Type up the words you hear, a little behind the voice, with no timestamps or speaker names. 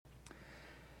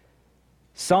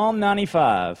Psalm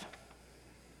 95.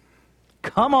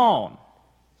 Come on.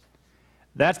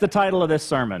 That's the title of this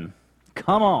sermon.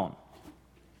 Come on.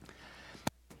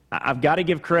 I've got to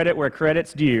give credit where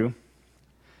credit's due.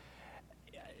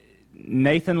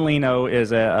 Nathan Leno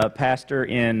is a pastor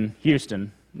in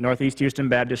Houston, Northeast Houston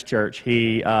Baptist Church.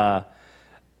 He,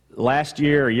 last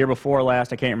year, or year before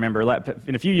last, I can't remember,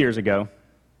 a few years ago,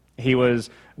 he was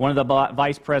one of the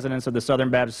vice presidents of the Southern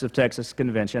Baptists of Texas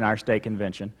Convention, our state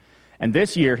convention. And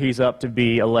this year, he's up to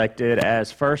be elected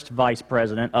as first vice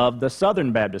president of the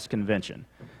Southern Baptist Convention.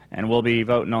 And we'll be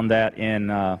voting on that in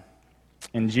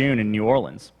June in New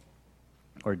Orleans,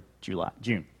 or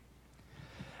June.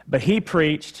 But he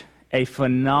preached a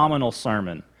phenomenal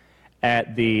sermon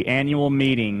at the annual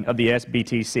meeting of the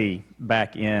SBTC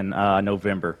back in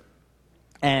November.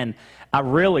 And I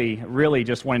really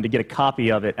just wanted to get a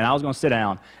copy of it, and I was going to sit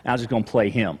down, and I was just going to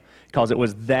play him, because it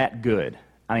was that good.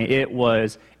 I mean, it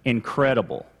was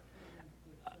incredible.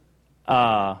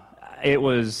 It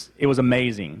was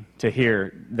amazing to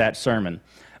hear that sermon.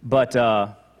 But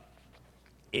I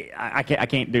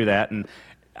can't do that, and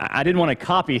I didn't want to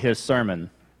copy his sermon,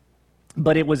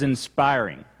 but it was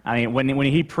inspiring. I mean, when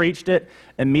he preached it,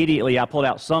 immediately I pulled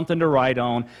out something to write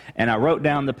on, and I wrote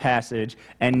down the passage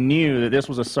and knew that this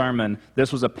was a sermon,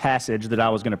 this was a passage that I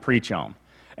was going to preach on.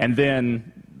 And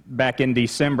then back in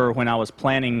December, when I was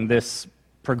planning this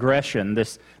progression,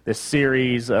 this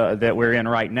series that we're in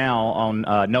right now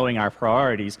on knowing our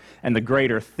priorities and the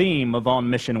greater theme of On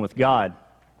Mission with God,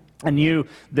 I knew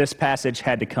this passage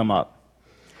had to come up.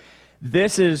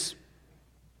 This is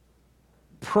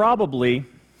probably,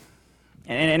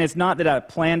 and it's not that I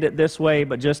planned it this way,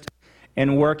 but just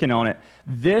in working on it,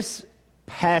 this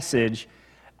passage,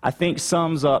 I think,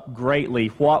 sums up greatly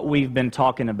what we've been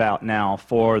talking about now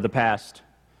for the past,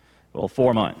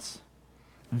 4 months.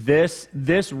 This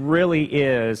really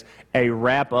is a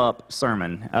wrap-up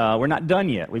sermon. We're not done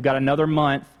yet. We've got another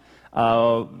month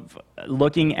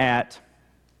looking at,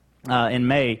 in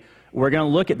May, we're going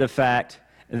to look at the fact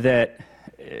that,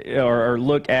 or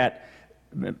look at,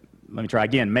 let me try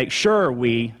again, make sure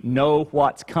we know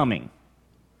what's coming.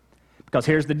 Because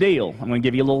here's the deal. I'm going to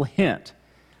give you a little hint.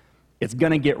 It's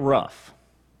going to get rough.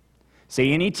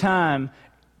 See, anytime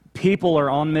people are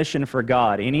on mission for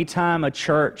God, anytime a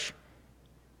church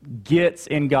gets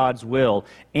in God's will,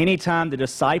 anytime the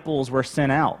disciples were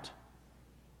sent out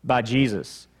by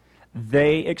Jesus,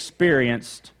 they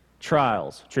experienced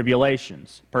trials,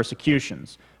 tribulations,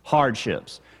 persecutions,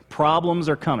 hardships. Problems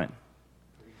are coming.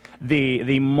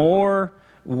 The more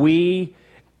we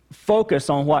focus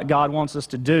on what God wants us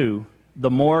to do, the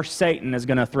more Satan is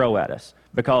going to throw at us.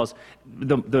 Because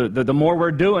the more we're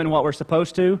doing what we're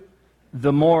supposed to,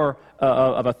 the more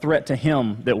of a threat to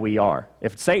him that we are.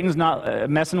 If Satan's not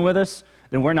messing with us,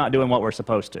 then we're not doing what we're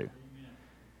supposed to.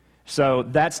 So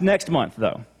that's next month,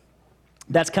 though.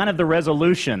 That's kind of the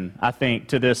resolution, I think,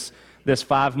 to this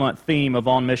 5-month theme of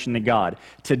On Mission to God.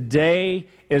 Today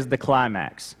is the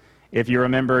climax. If you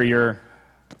remember your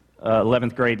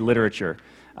 11th grade literature,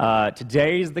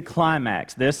 today's the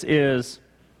climax. This is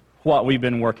what we've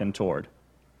been working toward.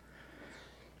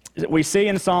 We see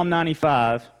in Psalm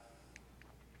 95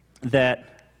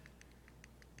 that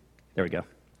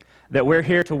we're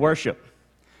here to worship.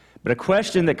 But a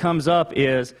question that comes up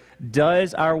is,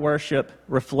 does our worship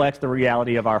reflect the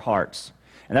reality of our hearts?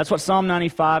 And that's what Psalm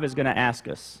 95 is going to ask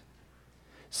us.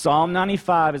 Psalm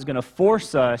 95 is going to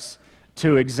force us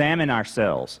to examine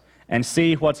ourselves and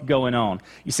see what's going on.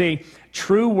 You see,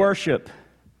 true worship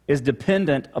is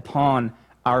dependent upon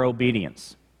our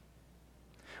obedience.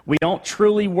 We don't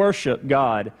truly worship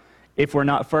God if we're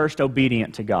not first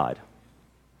obedient to God.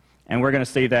 And we're going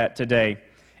to see that today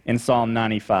in Psalm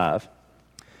 95.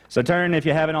 So turn, if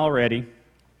you haven't already,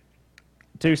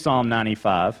 to Psalm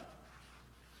 95.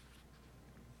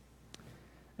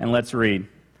 And let's read.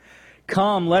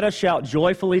 Come, let us shout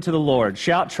joyfully to the Lord.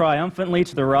 Shout triumphantly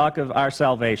to the rock of our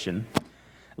salvation.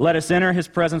 Let us enter his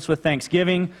presence with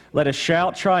thanksgiving. Let us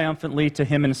shout triumphantly to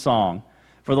him in song.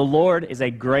 For the Lord is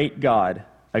a great God,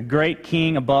 a great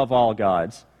King above all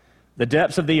gods. The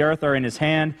depths of the earth are in his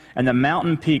hand, and the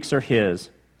mountain peaks are his.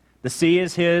 The sea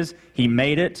is his, he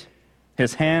made it.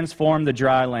 His hands formed the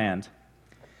dry land.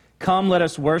 Come, let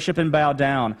us worship and bow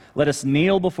down. Let us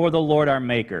kneel before the Lord our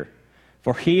Maker.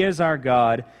 For he is our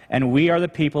God, and we are the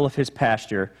people of his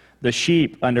pasture, the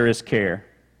sheep under his care.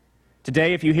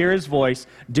 Today, if you hear his voice,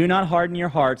 do not harden your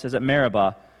hearts as at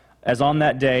Meribah, as on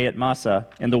that day at Massah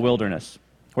in the wilderness,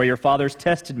 where your fathers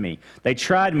tested me. They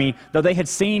tried me, though they had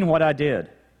seen what I did.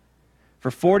 For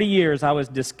 40 years I was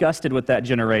disgusted with that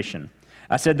generation.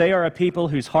 I said, they are a people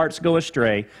whose hearts go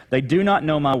astray. They do not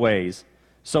know my ways.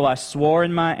 So I swore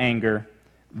in my anger,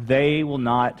 they will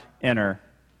not enter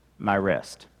my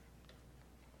rest.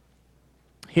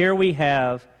 Here we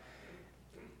have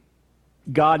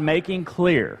God making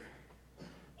clear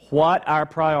what our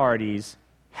priorities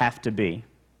have to be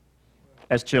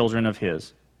as children of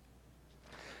His.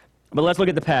 But let's look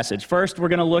at the passage. First, we're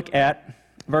going to look at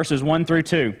verses 1 through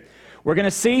 2. We're going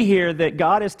to see here that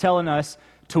God is telling us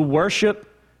to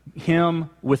worship Him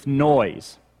with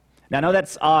noise. Now, I know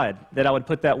that's odd that I would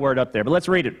put that word up there, but let's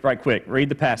read it right quick. Read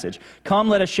the passage. Come,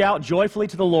 let us shout joyfully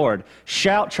to the Lord.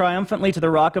 Shout triumphantly to the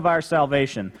rock of our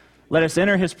salvation. Let us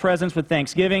enter His presence with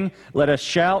thanksgiving. Let us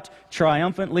shout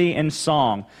triumphantly in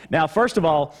song. Now, first of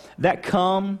all, that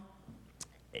come,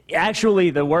 actually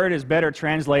the word is better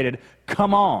translated,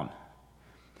 come on.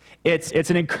 It's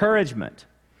an encouragement.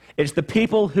 It's the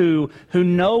people who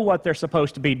know what they're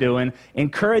supposed to be doing,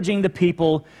 encouraging the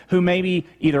people who maybe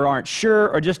either aren't sure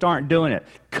or just aren't doing it.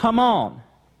 Come on.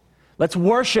 Let's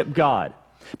worship God.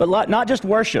 But not just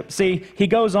worship. See, he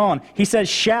goes on. He says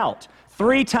shout.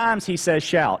 3 times he says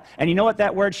shout. And you know what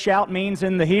that word shout means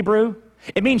in the Hebrew?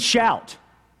 It means shout.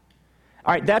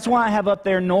 All right, that's why I have up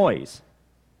there noise.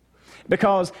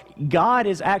 Because God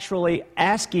is actually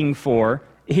asking for,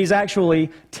 He's actually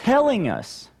telling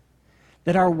us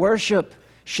that our worship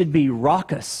should be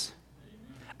raucous.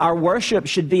 Our worship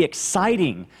should be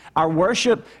exciting. Our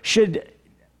worship should,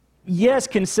 yes,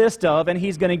 consist of, and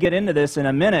he's going to get into this in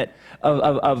a minute,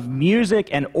 of music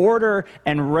and order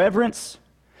and reverence.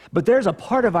 But there's a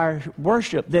part of our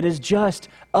worship that is just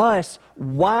us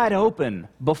wide open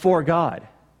before God.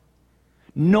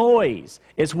 Noise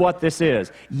is what this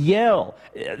is. Yell.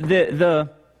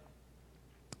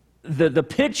 The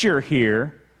picture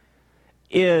here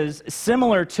is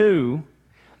similar to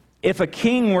if a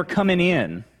king were coming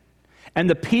in and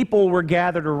the people were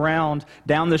gathered around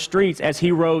down the streets as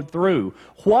he rode through.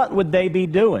 What would they be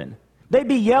doing? They'd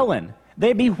be yelling.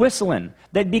 They'd be whistling.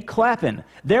 They'd be clapping.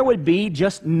 There would be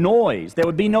just noise. There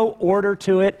would be no order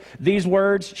to it. These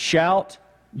words, shout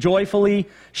joyfully,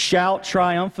 shout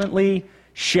triumphantly,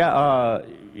 shout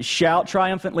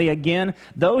triumphantly again,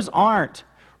 those aren't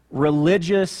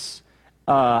religious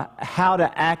how to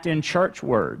act in church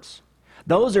words.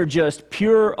 Those are just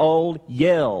pure old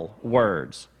yell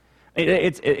words.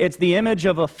 It's the image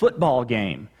of a football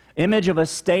game, image of a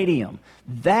stadium.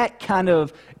 That kind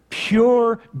of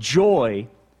pure joy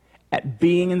at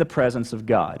being in the presence of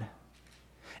God.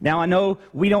 Now, I know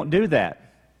we don't do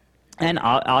that. And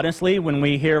honestly, when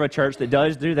we hear of a church that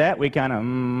does do that, we kind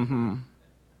of,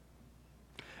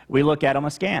 we look at them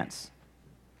askance.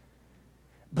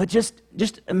 But just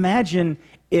imagine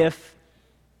if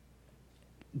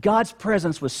God's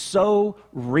presence was so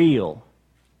real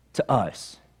to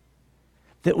us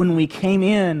that when we came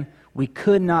in, we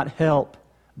could not help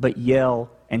but yell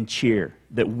and cheer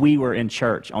that we were in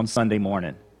church on Sunday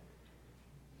morning.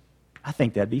 I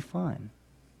think that'd be fun.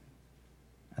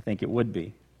 I think it would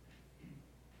be.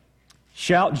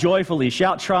 Shout joyfully,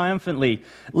 shout triumphantly.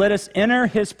 Let us enter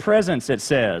His presence, it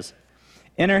says.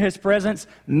 Enter His presence,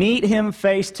 meet Him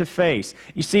face to face.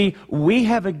 You see, we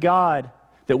have a God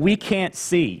that we can't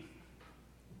see.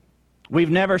 We've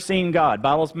never seen God.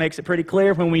 Bible makes it pretty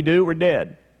clear, when we do, we're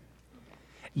dead.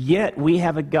 Yet we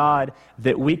have a God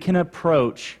that we can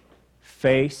approach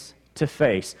face to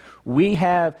face. We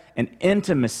have an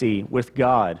intimacy with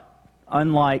God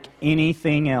unlike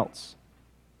anything else.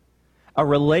 A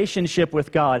relationship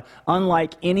with God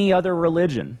unlike any other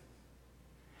religion.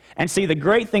 And see, the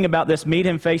great thing about this meet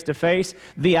Him face to face,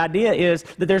 the idea is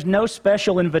that there's no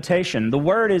special invitation. The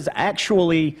word is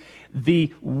actually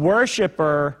the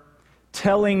worshiper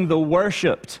telling the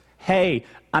worshipped, hey,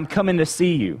 I'm coming to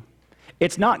see you.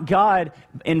 It's not God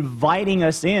inviting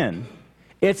us in.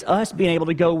 It's us being able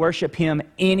to go worship Him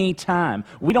anytime.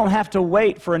 We don't have to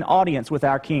wait for an audience with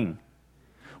our King.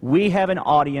 We have an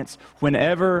audience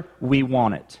whenever we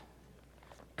want it.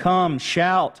 Come,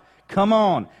 shout. Come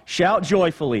on, shout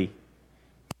joyfully,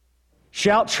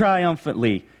 shout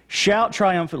triumphantly, shout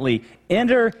triumphantly,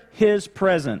 enter His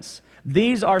presence.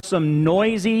 These are some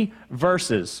noisy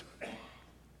verses.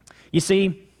 You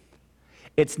see,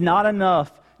 it's not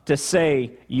enough to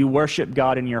say you worship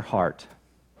God in your heart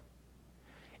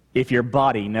if your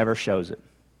body never shows it.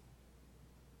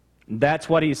 That's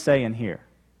what he's saying here.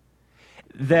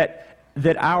 That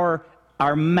our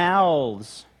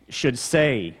mouths should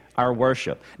say our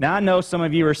worship. Now, I know some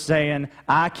of you are saying,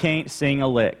 I can't sing a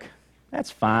lick. That's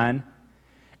fine.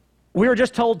 We were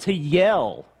just told to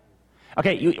yell.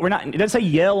 Okay, it doesn't say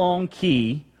yell on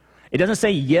key. It doesn't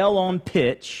say yell on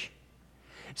pitch.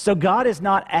 So God is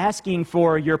not asking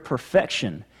for your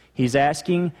perfection. He's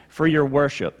asking for your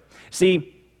worship.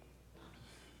 See,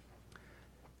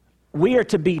 we are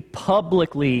to be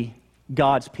publicly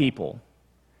God's people.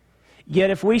 Yet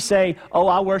if we say, oh,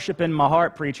 I worship in my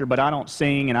heart, preacher, but I don't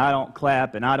sing and I don't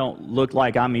clap and I don't look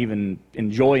like I'm even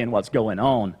enjoying what's going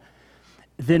on,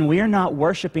 then we're not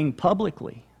worshiping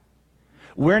publicly.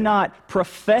 We're not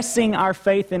professing our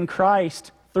faith in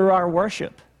Christ through our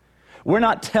worship. We're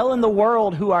not telling the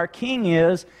world who our King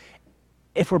is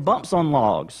if we're bumps on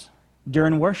logs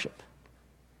during worship.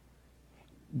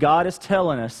 God is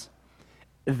telling us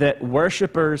that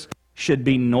worshipers should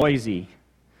be noisy.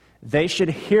 They should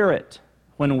hear it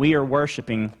when we are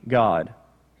worshiping God.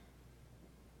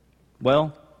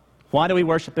 Well, why do we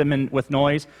worship Him with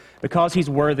noise? Because He's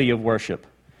worthy of worship.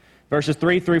 Verses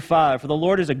 3 through 5, for the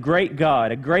Lord is a great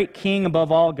God, a great King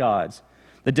above all gods.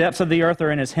 The depths of the earth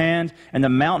are in His hand, and the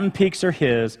mountain peaks are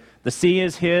His. The sea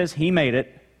is His, He made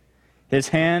it. His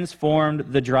hands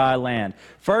formed the dry land.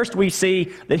 First, we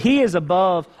see that He is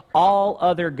above all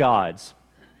other gods.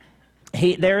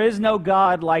 There is no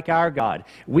God like our God.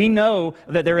 We know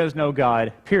that there is no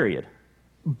God, period,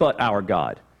 but our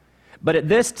God. But at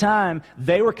this time,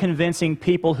 they were convincing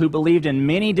people who believed in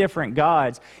many different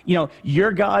gods. You know,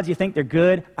 your gods, you think they're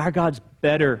good? Our God's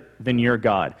better than your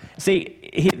God.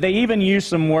 See, they even used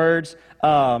some words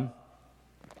that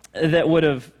would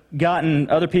have gotten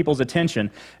other people's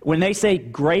attention. When they say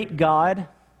great God,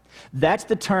 that's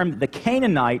the term that the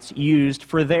Canaanites used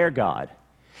for their God.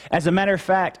 As a matter of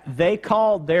fact, they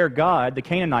called their God, the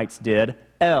Canaanites did,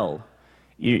 El.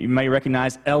 You may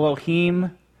recognize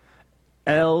Elohim.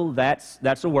 El,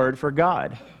 that's a word for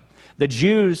God. The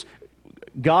Jews,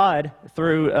 God,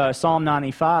 through Psalm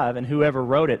 95 and whoever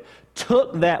wrote it,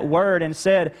 took that word and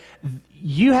said,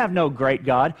 you have no great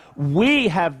God. We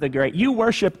have the great. You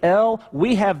worship El.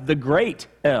 We have the great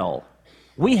El.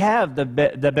 We have the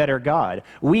better God.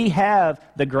 We have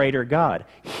the greater God.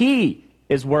 He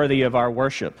is worthy of our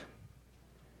worship.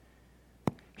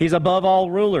 He's above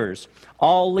all rulers,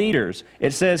 all leaders.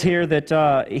 It says here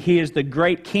that He is the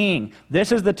great King.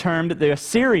 This is the term that the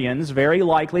Assyrians, very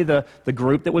likely the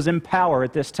group that was in power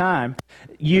at this time,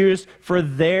 used for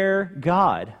their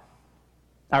God,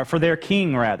 or for their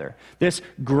king, rather. This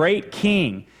great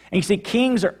King. And you see,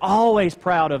 kings are always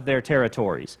proud of their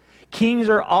territories. Kings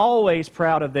are always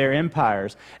proud of their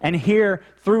empires. And here,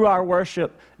 through our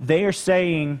worship, they are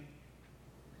saying,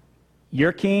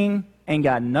 your king ain't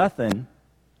got nothing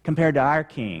compared to our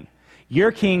king. Your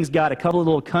king's got a couple of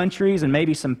little countries and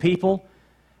maybe some people.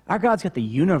 Our God's got the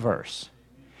universe.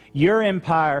 Your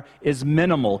empire is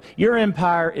minimal. Your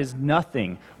empire is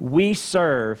nothing. We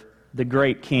serve the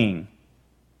great King.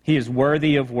 He is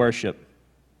worthy of worship.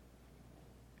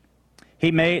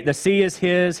 The sea is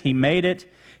His. He made it.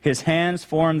 His hands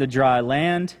formed the dry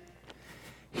land.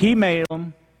 He made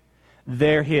them.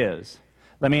 They're His.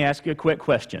 Let me ask you a quick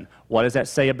question. What does that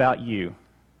say about you?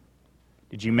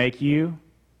 Did you make you?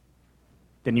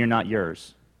 Then you're not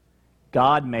yours.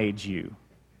 God made you.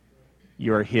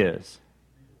 You're His.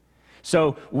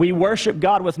 So we worship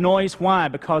God with noise. Why?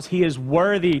 Because He is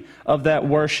worthy of that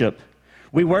worship.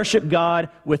 We worship God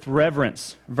with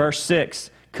reverence. Verse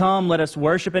 6, come, let us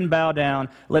worship and bow down.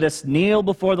 Let us kneel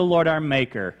before the Lord our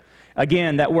Maker.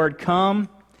 Again, that word come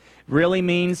really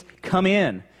means come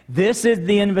in. This is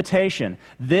the invitation.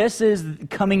 This is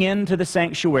coming into the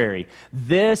sanctuary.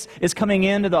 This is coming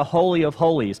into the Holy of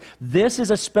Holies. This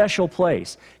is a special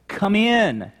place. Come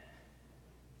in.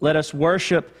 Let us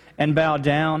worship and bow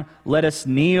down. Let us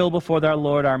kneel before our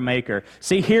Lord, our Maker.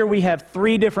 See, here we have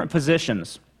three different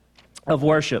positions of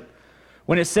worship.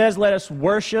 When it says, let us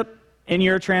worship, in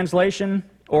your translation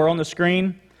or on the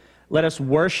screen, let us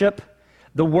worship,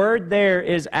 the word there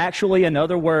is actually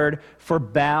another word for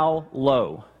bow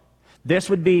low.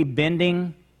 This would be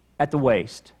bending at the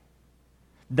waist.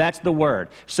 That's the word.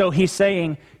 So He's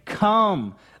saying,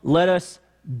 come, let us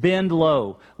bend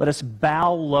low. Let us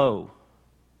bow low.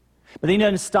 But then He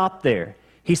doesn't stop there.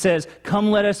 He says, come,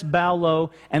 let us bow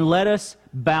low, and let us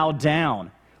bow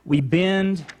down. We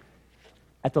bend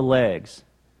at the legs.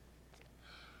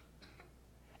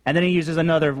 And then He uses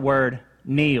another word,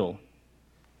 kneel.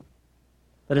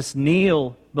 Let us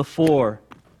kneel before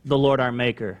the Lord our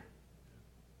Maker.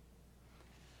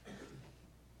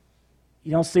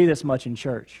 You don't see this much in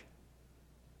church.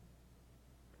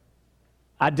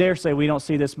 I dare say we don't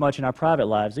see this much in our private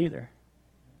lives either.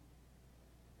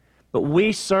 But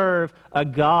we serve a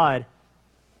God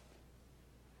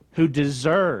who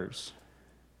deserves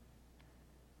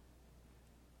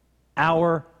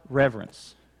our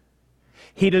reverence.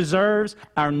 He deserves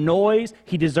our noise.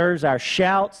 He deserves our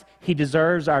shouts. He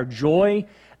deserves our joy.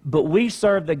 But we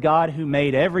serve the God who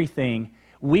made everything.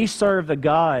 We serve the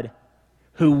God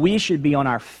who we should be on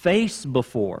our face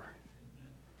before.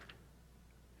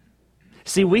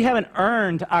 See, we haven't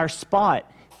earned our spot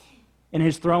in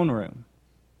his throne room.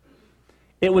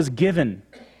 It was given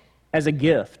as a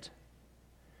gift.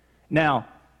 Now,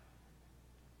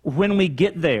 when we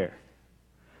get there,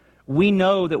 we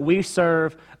know that we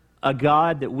serve a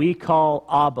God that we call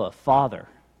Abba, Father.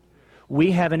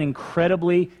 We have an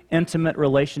incredibly intimate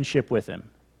relationship with him,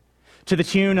 to the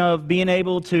tune of being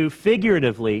able to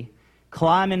figuratively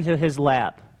climb into his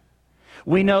lap.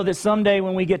 We know that someday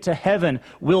when we get to heaven,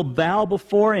 we'll bow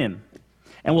before him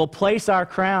and we'll place our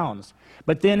crowns.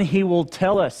 But then he will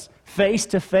tell us face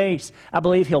to face, I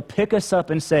believe he'll pick us up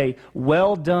and say,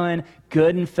 "Well done,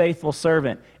 good and faithful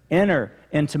servant. Enter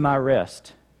into my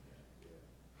rest."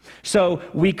 So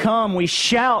we come, we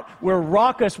shout, we're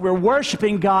raucous, we're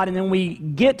worshiping God, and then we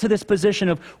get to this position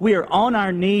of we are on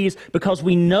our knees because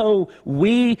we know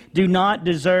we do not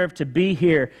deserve to be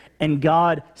here. And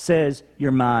God says,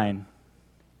 "You're mine,"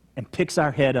 and picks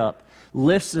our head up,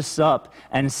 lifts us up,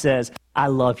 and says, "I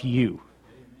love you."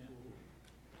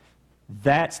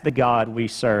 That's the God we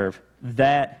serve.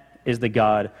 That is the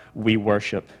God we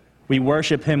worship. We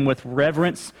worship him with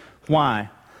reverence. Why?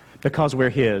 Because we're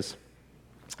his.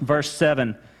 Verse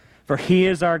 7, "For he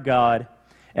is our God,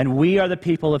 and we are the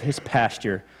people of his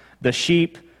pasture, the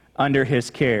sheep under his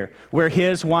care." We're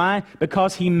his. Why?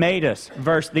 Because he made us.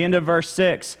 The end of verse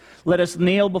 6, "Let us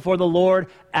kneel before the Lord,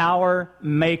 our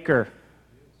Maker."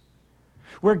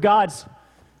 We're God's,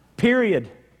 period.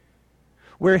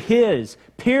 We're his,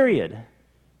 period.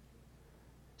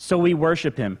 So we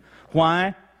worship him.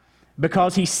 Why?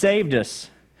 Because he saved us.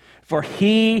 For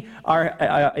he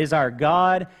is our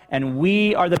God, and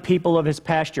we are the people of his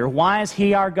pasture. Why is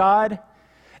he our God?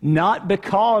 Not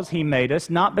because he made us,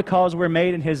 not because we're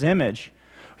made in his image.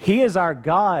 He is our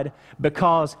God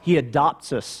because he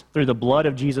adopts us through the blood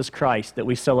of Jesus Christ that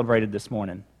we celebrated this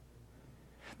morning.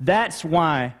 That's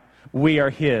why we are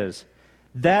his.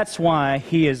 That's why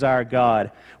he is our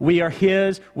God. We are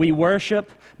his. We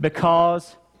worship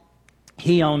because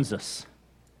he owns us.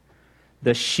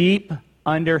 The sheep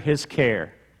under his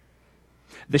care.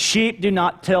 The sheep do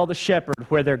not tell the shepherd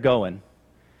where they're going.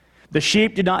 The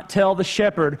sheep do not tell the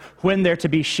shepherd when they're to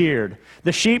be sheared.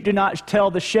 The sheep do not tell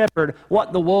the shepherd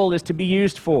what the wool is to be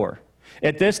used for.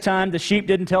 At this time, the sheep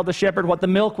didn't tell the shepherd what the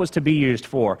milk was to be used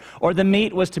for, or the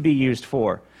meat was to be used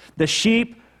for. The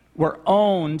sheep were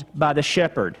owned by the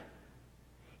shepherd.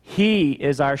 He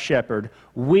is our shepherd.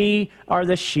 We are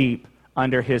the sheep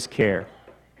under his care.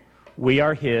 We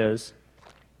are his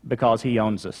because he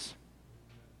owns us.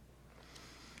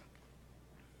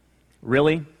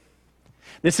 Really?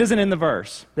 This isn't in the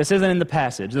verse. This isn't in the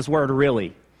passage, this word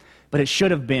 "really." But it should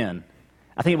have been.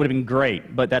 I think it would have been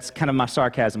great, but that's kind of my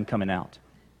sarcasm coming out.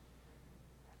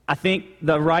 I think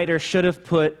the writer should have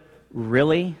put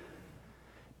 "really,"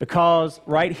 because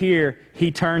right here,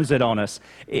 he turns it on us.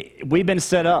 We've been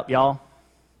set up, y'all.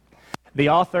 The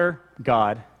author,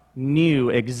 God, knew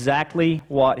exactly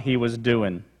what he was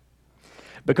doing.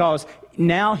 Because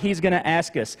now he's going to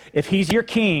ask us, if he's your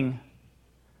king,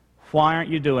 why aren't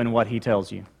you doing what he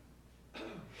tells you?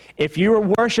 If you are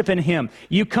worshiping him,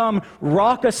 you come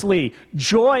raucously,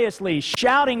 joyously,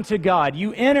 shouting to God.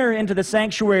 You enter into the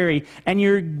sanctuary and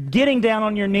you're getting down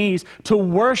on your knees to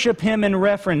worship him in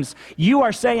reverence. You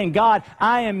are saying, "God,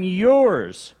 I am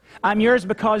yours. I'm yours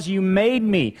because you made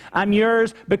me. I'm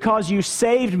yours because you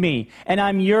saved me. And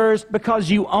I'm yours because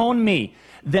you own me."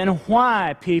 Then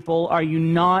why, people, are you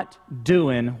not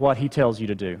doing what he tells you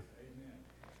to do?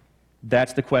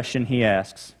 That's the question he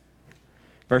asks.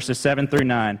 Verses 7 through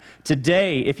 9.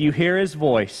 "Today, if you hear his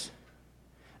voice,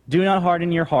 do not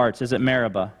harden your hearts as at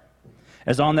Meribah,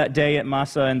 as on that day at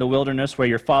Massah in the wilderness where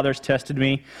your fathers tested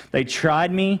me. They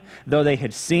tried me, though they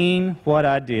had seen what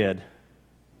I did.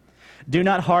 Do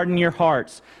not harden your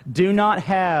hearts. Do not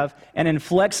have an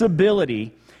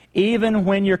inflexibility even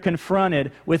when you're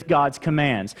confronted with God's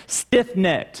commands."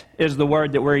 Stiff-necked is the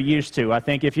word that we're used to. I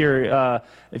think if you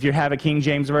have a King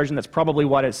James Version, that's probably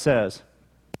what it says.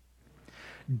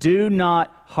 Do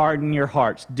not harden your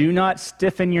hearts. Do not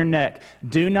stiffen your neck.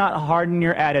 Do not harden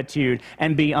your attitude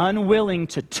and be unwilling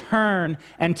to turn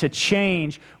and to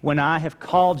change when I have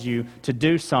called you to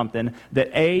do something that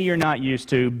A, you're not used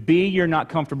to, B, you're not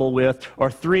comfortable with,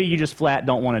 or 3, you just flat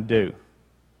don't want to do.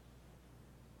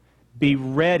 Be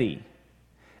ready.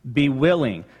 Be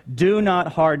willing. Do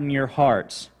not harden your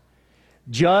hearts.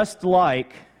 Just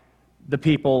like the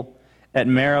people at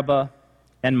Meribah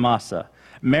and Massah.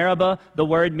 Meribah, the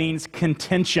word means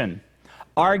contention,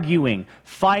 arguing,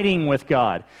 fighting with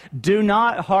God. Do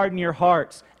not harden your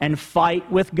hearts and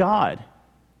fight with God.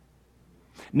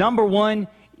 Number one,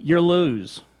 you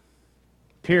lose.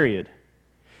 Period.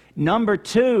 Number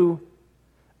two,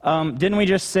 Didn't we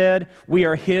just said we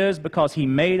are His because He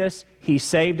made us, He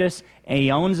saved us, and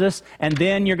He owns us? And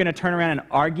then you're going to turn around and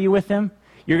argue with Him?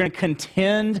 You're going to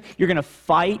contend? You're going to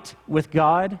fight with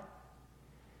God?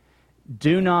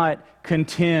 Do not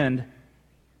contend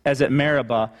as at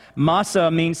Meribah. Massa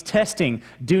means testing.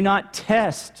 Do not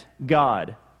test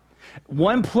God.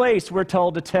 One place we're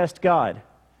told to test God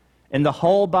in the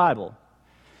whole Bible,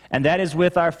 and that is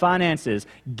with our finances.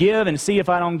 Give and see if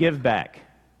I don't give back.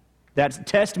 That's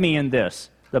test me in this,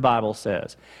 the Bible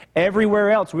says.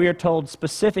 Everywhere else we are told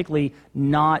specifically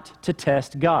not to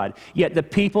test God. Yet the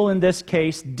people in this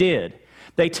case did.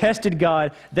 They tested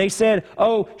God. They said,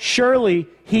 oh, surely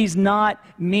He's not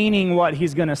meaning what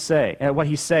He's going to say, what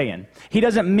He's saying. He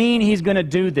doesn't mean He's going to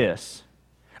do this.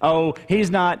 Oh, He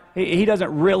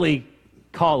doesn't really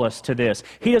call us to this.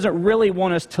 He doesn't really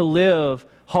want us to live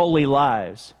holy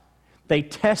lives. They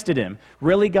tested Him.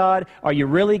 Really, God? Are you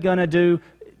really going to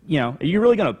are you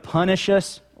really going to punish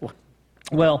us?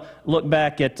 Well, look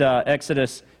back at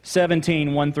Exodus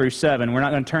 17, 1 through 7. We're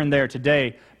not going to turn there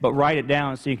today, but write it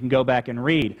down so you can go back and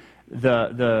read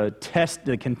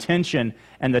the contention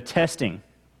and the testing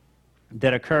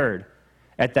that occurred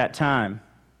at that time.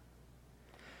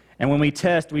 And when we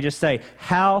test, we just say,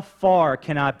 how far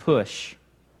can I push?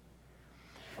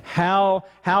 How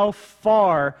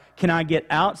far can I get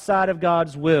outside of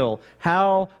God's will?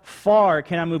 How far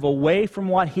can I move away from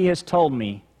what He has told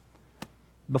me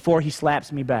before He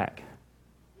slaps me back?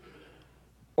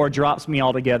 Or drops me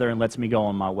altogether and lets me go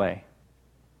on my way?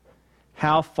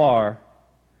 How far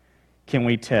can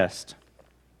we test?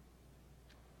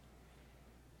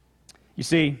 You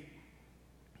see,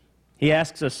 He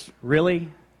asks us,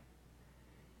 really?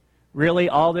 Really,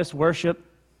 all this worship?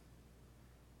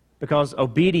 Because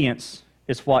obedience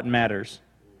is what matters.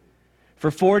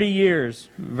 For 40 years,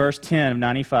 verse 10 of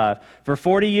 95, for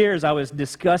 40 years I was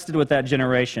disgusted with that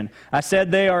generation. I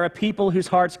said, they are a people whose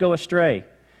hearts go astray.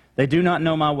 They do not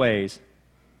know my ways.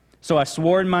 So I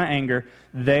swore in my anger,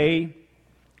 they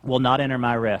will not enter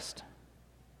my rest.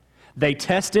 They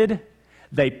tested,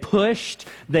 they pushed,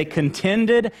 they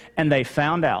contended, and they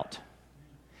found out.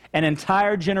 An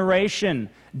entire generation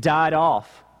died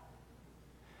off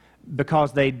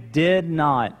because they did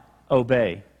not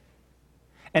obey.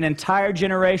 An entire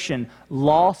generation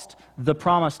lost the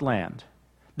promised land.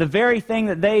 The very thing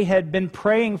that they had been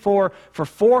praying for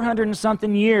 400 and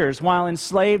something years while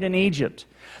enslaved in Egypt.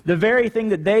 The very thing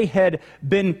that they had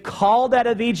been called out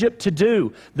of Egypt to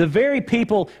do. The very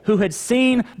people who had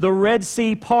seen the Red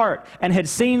Sea part and had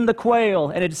seen the quail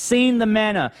and had seen the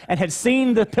manna and had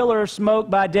seen the pillar of smoke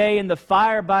by day and the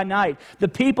fire by night. The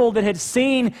people that had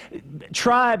seen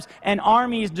tribes and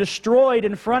armies destroyed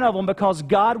in front of them because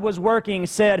God was working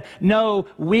said, no,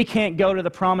 we can't go to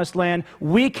the promised land.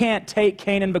 We can't take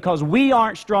Canaan because we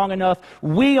aren't strong enough.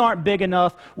 We aren't big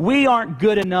enough. We aren't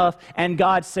good enough. And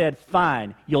God said,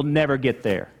 fine. You'll never get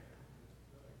there.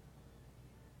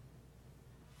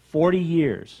 40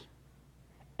 years.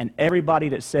 And everybody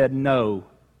that said no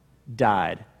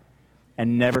died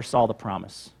and never saw the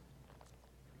promise.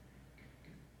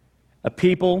 A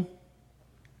people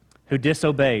who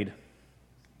disobeyed.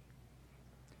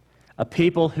 A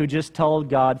people who just told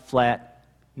God flat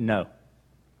no.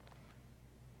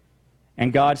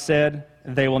 And God said,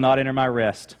 they will not enter my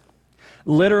rest.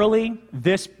 Literally,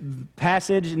 this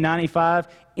passage, 95,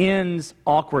 ends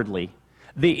awkwardly.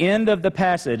 The end of the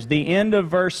passage, the end of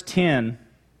verse 10,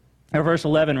 or verse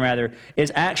 11 rather,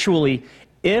 is actually,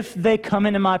 if they come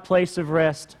into my place of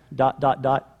rest, ...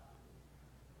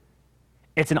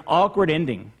 It's an awkward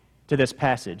ending to this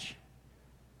passage.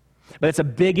 But it's a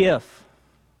big if.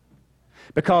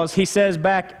 Because he says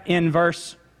back in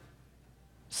verse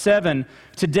 7,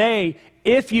 today,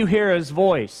 if you hear His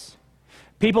voice...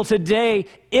 People, today,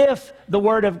 if the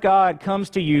Word of God comes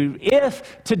to you,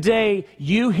 if today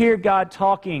you hear God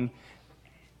talking,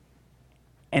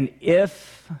 and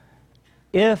if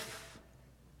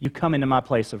you come into my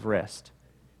place of rest,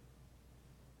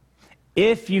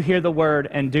 if you hear the Word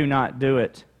and do not do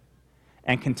it,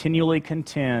 and continually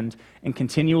contend, and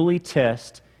continually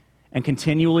test, and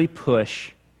continually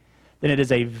push, then it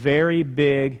is a very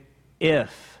big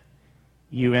if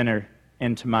you enter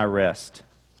into my rest.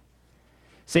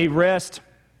 See, rest,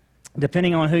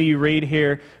 depending on who you read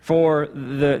here, for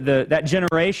that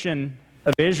generation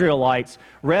of Israelites,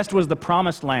 rest was the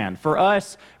promised land. For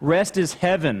us, rest is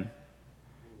heaven.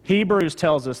 Hebrews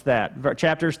tells us that.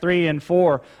 Chapters 3 and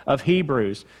 4 of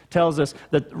Hebrews tells us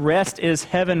that rest is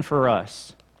heaven for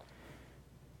us.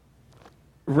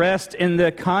 Rest in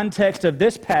the context of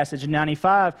this passage in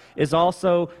 95 is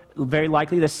also very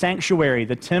likely the sanctuary,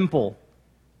 the temple.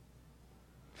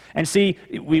 And see,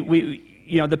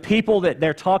 the people that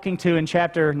they're talking to in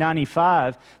chapter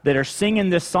 95 that are singing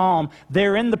this psalm,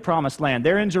 they're in the promised land.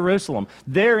 They're in Jerusalem.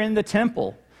 They're in the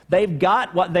temple. They've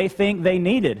got what they think they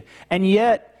needed. And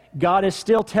yet, God is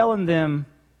still telling them,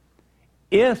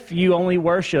 if you only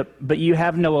worship, but you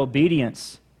have no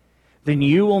obedience, then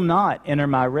you will not enter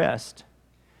my rest.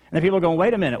 And the people are going,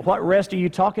 wait a minute, what rest are you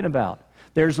talking about?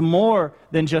 There's more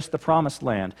than just the promised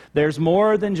land. There's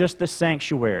more than just the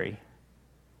sanctuary.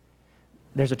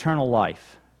 There's eternal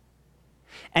life.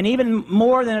 And even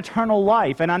more than eternal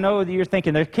life, and I know that you're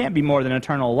thinking there can't be more than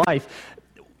eternal life.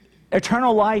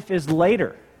 Eternal life is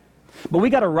later. But we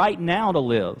got a right now to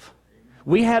live.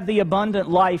 We have the abundant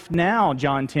life now,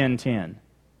 John 10:10.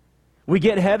 We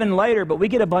get heaven later, but we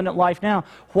get abundant life now.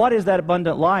 What is that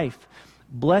abundant life?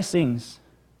 Blessings,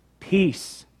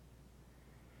 peace,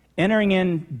 entering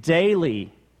in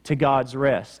daily to God's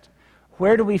rest.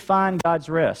 Where do we find God's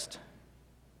rest?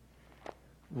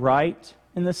 Right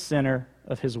in the center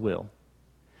of His will.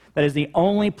 That is the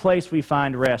only place we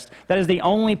find rest. That is the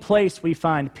only place we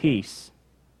find peace.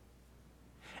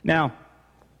 Now,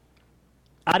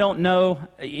 I don't know,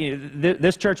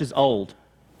 this church is old.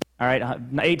 All right,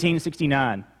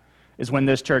 1869 is when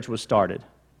this church was started.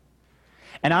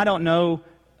 And I don't know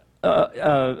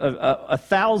a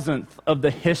thousandth of the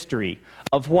history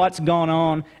of what's gone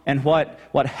on and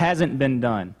what hasn't been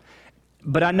done.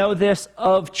 But I know this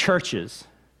of churches.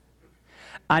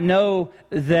 I know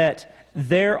that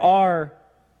there are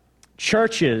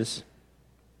churches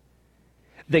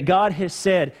that God has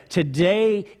said,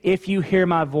 today, if you hear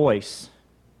my voice,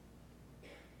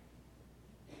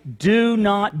 do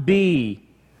not be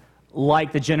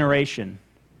like the generation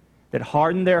that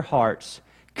hardened their hearts,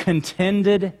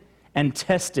 contended and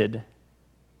tested,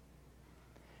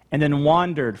 and then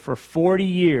wandered for 40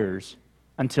 years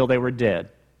until they were dead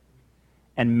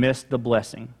and missed the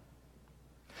blessing.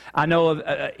 I know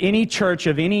of any church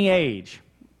of any age,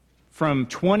 from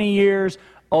 20 years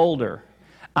older,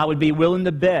 I would be willing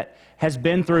to bet has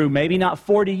been through maybe not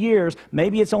 40 years,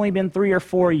 maybe it's only been 3 or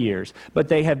 4 years, but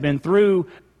they have been through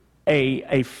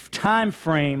a time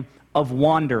frame of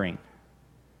wandering.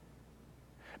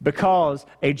 Because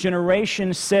a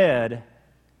generation said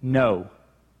no.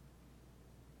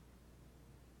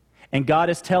 And God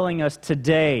is telling us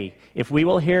today, if we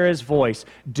will hear His voice,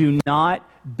 do not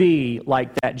be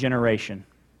like that generation.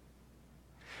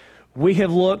 We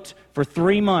have looked for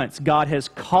 3 months. God has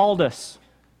called us.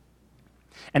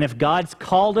 And if God's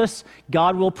called us,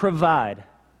 God will provide.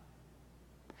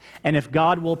 And if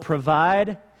God will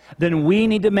provide, then we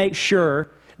need to make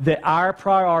sure that our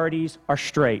priorities are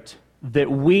straight, that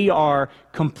we are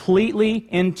completely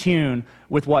in tune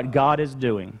with what God is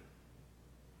doing.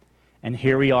 And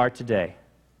here we are today.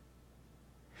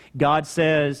 God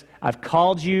says, I've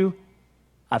called you,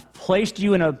 I've placed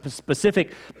you in a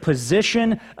specific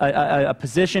position, a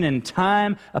position in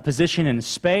time, a position in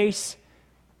space,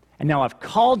 and now I've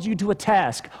called you to a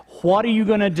task. What are you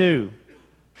going to do?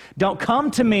 Don't come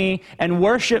to me and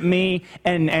worship me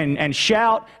and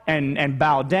shout and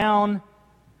bow down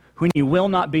when you will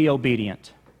not be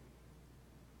obedient.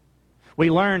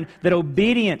 We learned that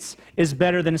obedience is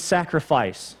better than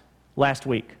sacrifice last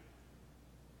week.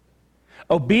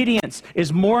 Obedience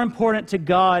is more important to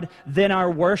God than our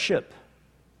worship.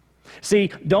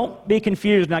 See, don't be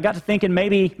confused. And I got to thinking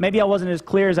maybe I wasn't as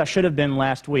clear as I should have been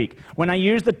last week. When I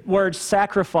use the word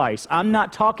sacrifice, I'm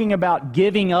not talking about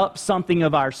giving up something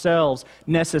of ourselves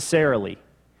necessarily.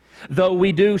 Though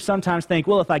we do sometimes think,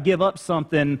 well, if I give up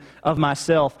something of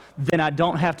myself, then I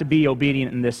don't have to be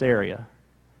obedient in this area.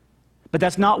 But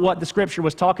that's not what the Scripture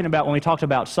was talking about when we talked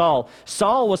about Saul.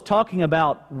 Saul was talking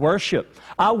about worship.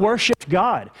 I worshiped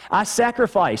God. I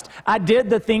sacrificed. I did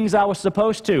the things I was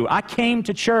supposed to. I came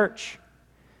to church.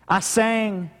 I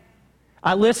sang.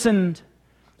 I listened.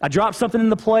 I dropped something in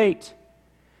the plate.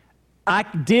 I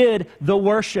did the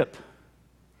worship.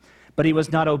 But he was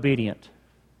not obedient.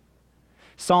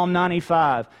 Psalm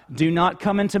 95, do not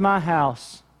come into my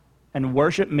house and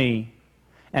worship me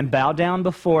and bow down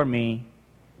before me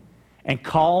and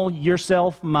call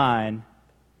yourself mine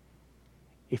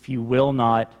if you will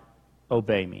not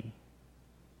obey me.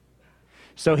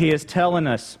 So he is telling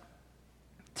us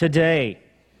today,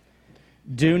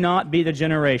 do not be the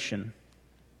generation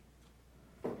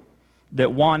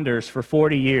that wanders for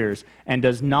 40 years and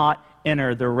does not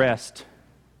enter the rest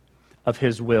of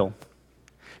his will.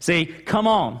 See, come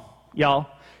on, y'all.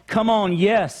 Come on,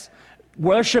 yes.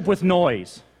 Worship with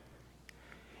noise.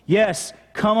 Yes,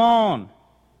 come on.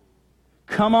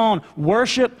 Come on,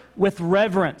 worship with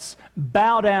reverence.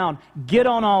 Bow down. Get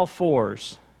on all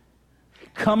fours.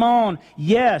 Come on,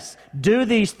 yes, do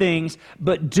these things,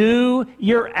 but do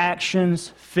your actions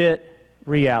fit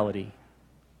reality?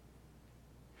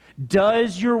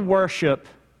 Does your worship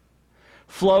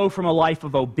flow from a life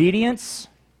of obedience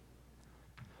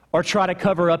or try to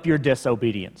cover up your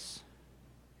disobedience?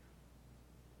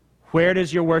 Where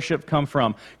does your worship come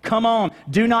from? Come on,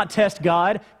 do not test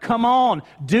God. Come on,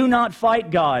 do not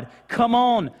fight God. Come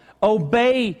on,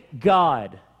 obey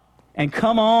God. And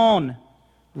come on,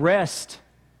 rest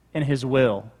in His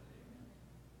will.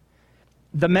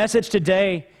 The message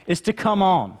today is to come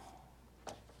on.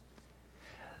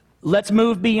 Let's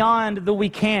move beyond the we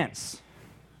can'ts.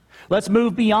 Let's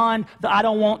move beyond the I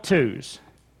don't want to's.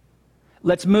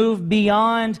 Let's move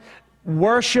beyond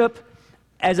worship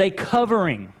as a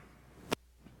covering.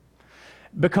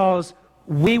 Because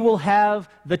we will have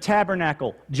the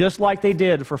tabernacle just like they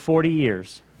did for 40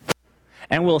 years.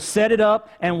 And we'll set it up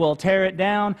and we'll tear it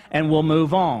down and we'll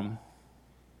move on.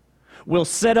 We'll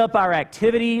set up our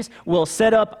activities, we'll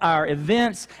set up our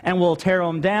events, and we'll tear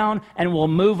them down and we'll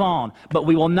move on. But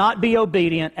we will not be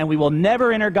obedient and we will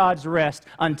never enter God's rest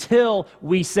until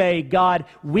we say, God,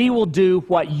 we will do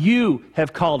what you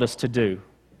have called us to do.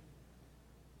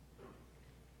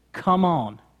 Come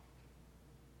on.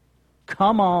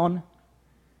 Come on.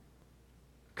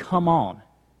 Come on.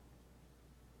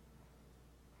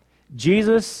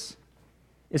 Jesus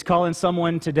is calling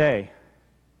someone today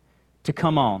to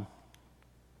come on.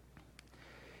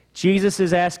 Jesus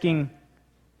is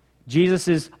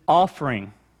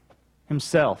offering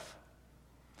Himself.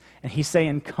 And He's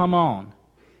saying, come on,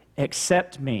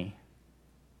 accept me.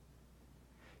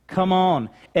 Come on,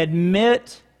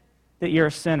 admit that you're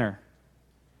a sinner.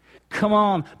 Come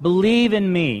on, believe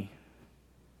in me.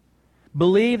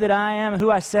 Believe that I am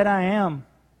who I said I am.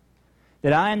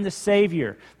 That I am the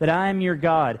Savior. That I am your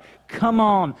God. Come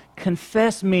on,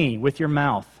 confess me with your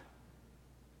mouth.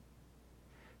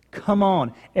 Come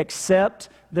on, accept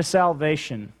the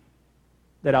salvation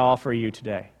that I offer you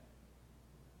today.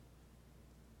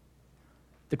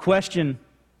 The question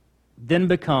then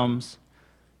becomes,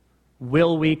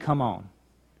 will we come on?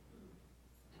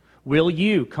 Will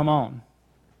you come on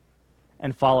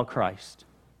and follow Christ?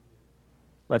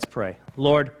 Let's pray.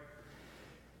 Lord,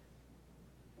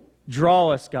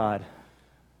 draw us, God.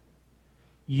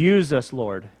 Use us,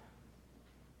 Lord.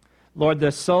 Lord,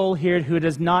 the soul here who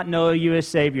does not know you as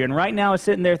Savior, and right now is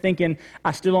sitting there thinking,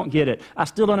 I still don't get it. I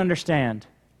still don't understand.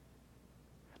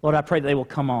 Lord, I pray that they will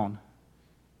come on.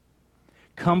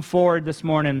 Come forward this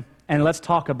morning and let's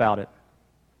talk about it.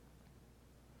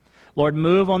 Lord,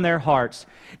 move on their hearts.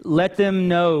 Let them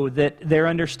know that their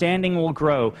understanding will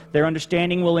grow. Their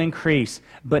understanding will increase.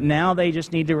 But now they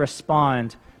just need to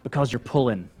respond because you're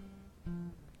pulling.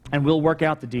 And we'll work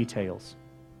out the details.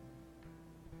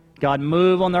 God,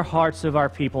 move on the hearts of our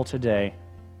people today.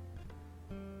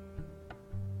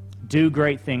 Do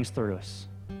great things through us.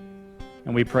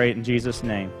 And we pray it in Jesus'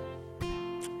 name.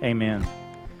 Amen.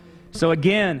 So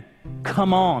again,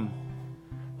 come on.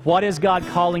 What is God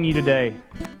calling you today?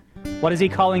 What is He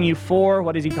calling you for?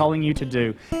 What is He calling you to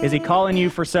do? Is He calling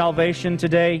you for salvation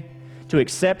today? To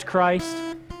accept Christ?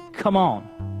 Come on.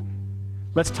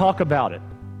 Let's talk about it.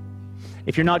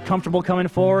 If you're not comfortable coming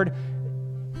forward,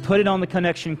 put it on the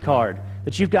connection card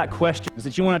that you've got questions,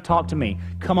 that you want to talk to me.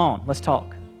 Come on, let's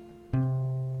talk.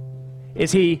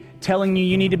 Is He telling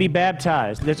you need to be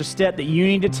baptized? There's a step that you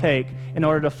need to take in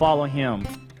order to follow Him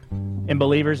in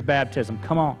believer's baptism.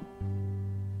 Come on.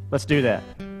 Let's do that.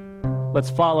 Let's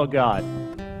follow God.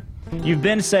 You've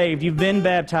been saved. You've been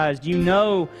baptized. You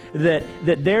know that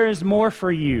there is more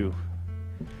for you.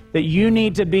 That you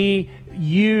need to be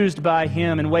used by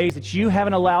Him in ways that you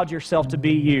haven't allowed yourself to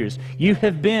be used. You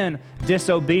have been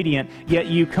disobedient, yet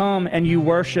you come and you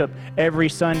worship every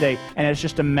Sunday, and it's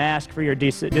just a mask for your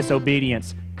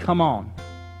disobedience. Come on.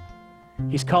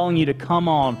 He's calling you to come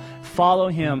on, follow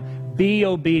Him, be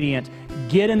obedient,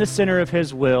 get in the center of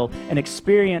His will, and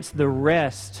experience the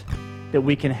rest that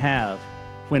we can have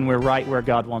when we're right where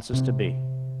God wants us to be.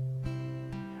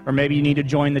 Or maybe you need to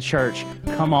join the church.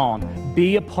 Come on.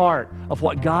 Be a part of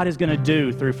what God is going to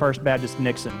do through First Baptist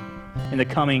Nixon in the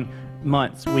coming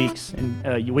months, months,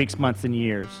 and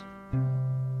years.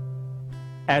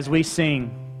 As we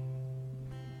sing,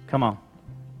 come on.